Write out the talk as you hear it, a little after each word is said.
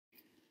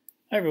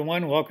Hi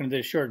everyone, welcome to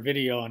this short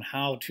video on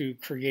how to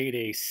create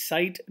a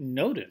site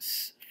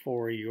notice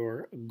for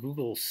your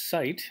Google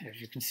site. As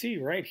you can see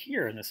right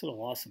here in this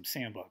little awesome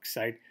sandbox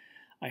site,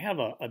 I have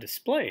a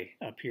display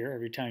up here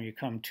every time you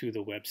come to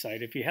the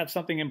website. If you have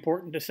something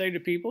important to say to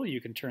people, you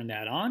can turn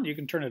that on. You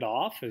can turn it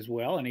off as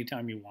well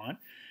anytime you want.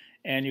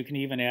 And you can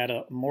even add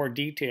more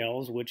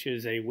details, which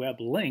is a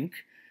web link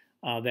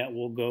that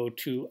will go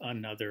to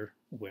another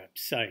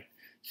website.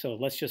 So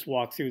let's just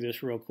walk through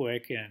this real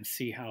quick and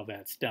see how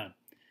that's done.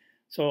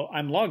 So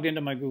I'm logged into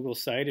my Google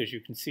site. As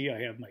you can see,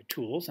 I have my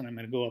tools, and I'm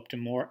going to go up to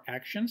More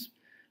Actions.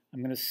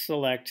 I'm going to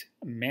select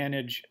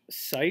Manage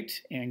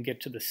Site and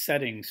get to the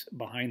settings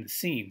behind the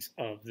scenes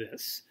of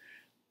this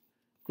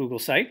Google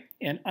site.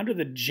 And under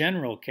the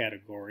General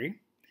category,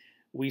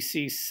 we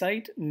see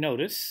Site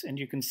Notice, and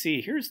you can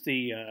see here's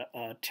the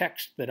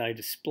text that I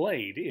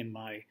displayed in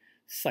my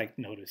site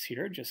notice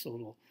here, just a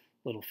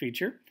little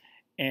feature.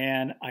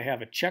 And I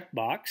have a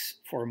checkbox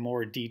for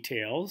more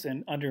details,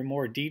 and under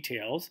More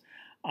Details,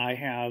 I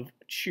have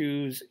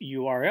Choose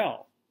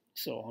URL.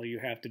 So all you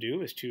have to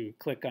do is to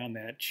click on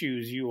that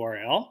Choose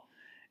URL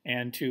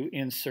and to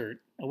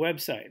insert a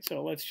website.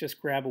 So let's just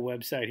grab a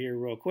website here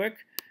real quick.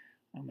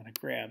 I'm going to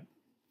grab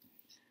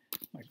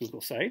my Google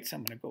Sites.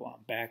 I'm going to go on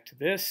back to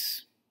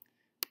this.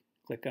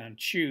 Click on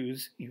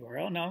Choose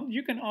URL. Now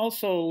you can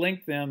also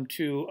link them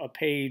to a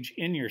page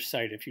in your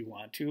site if you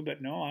want to,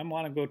 but no, I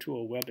want to go to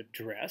a web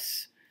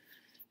address.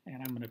 And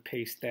I'm going to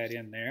paste that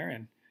in there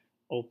and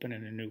open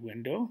in a new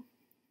window.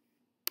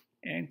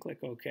 And click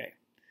OK.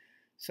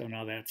 So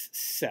now that's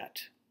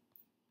set.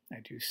 I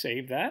do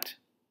save that.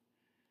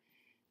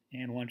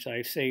 And once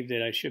I've saved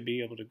it, I should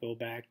be able to go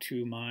back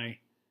to my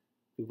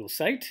Google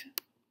site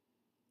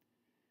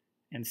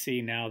and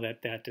see now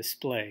that that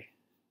display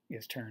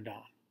is turned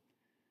on.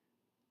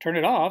 Turn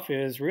it off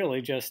is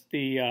really just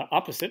the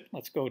opposite.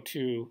 Let's go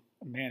to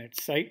Manage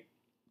Site.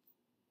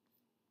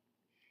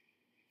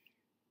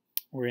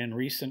 We're in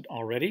Recent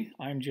already.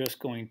 I'm just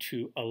going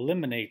to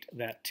eliminate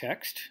that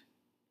text.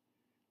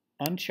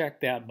 Uncheck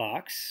that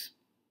box,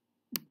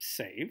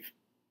 save,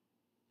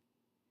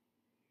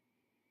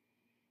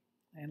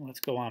 and let's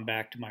go on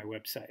back to my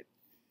website.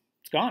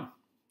 It's gone.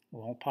 It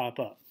won't pop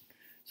up.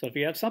 So if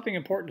you have something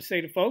important to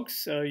say to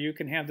folks, you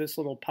can have this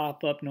little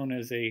pop-up known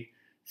as a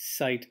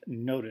site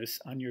notice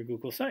on your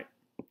Google site.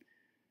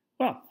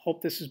 Well,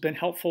 hope this has been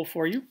helpful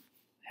for you.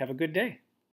 Have a good day.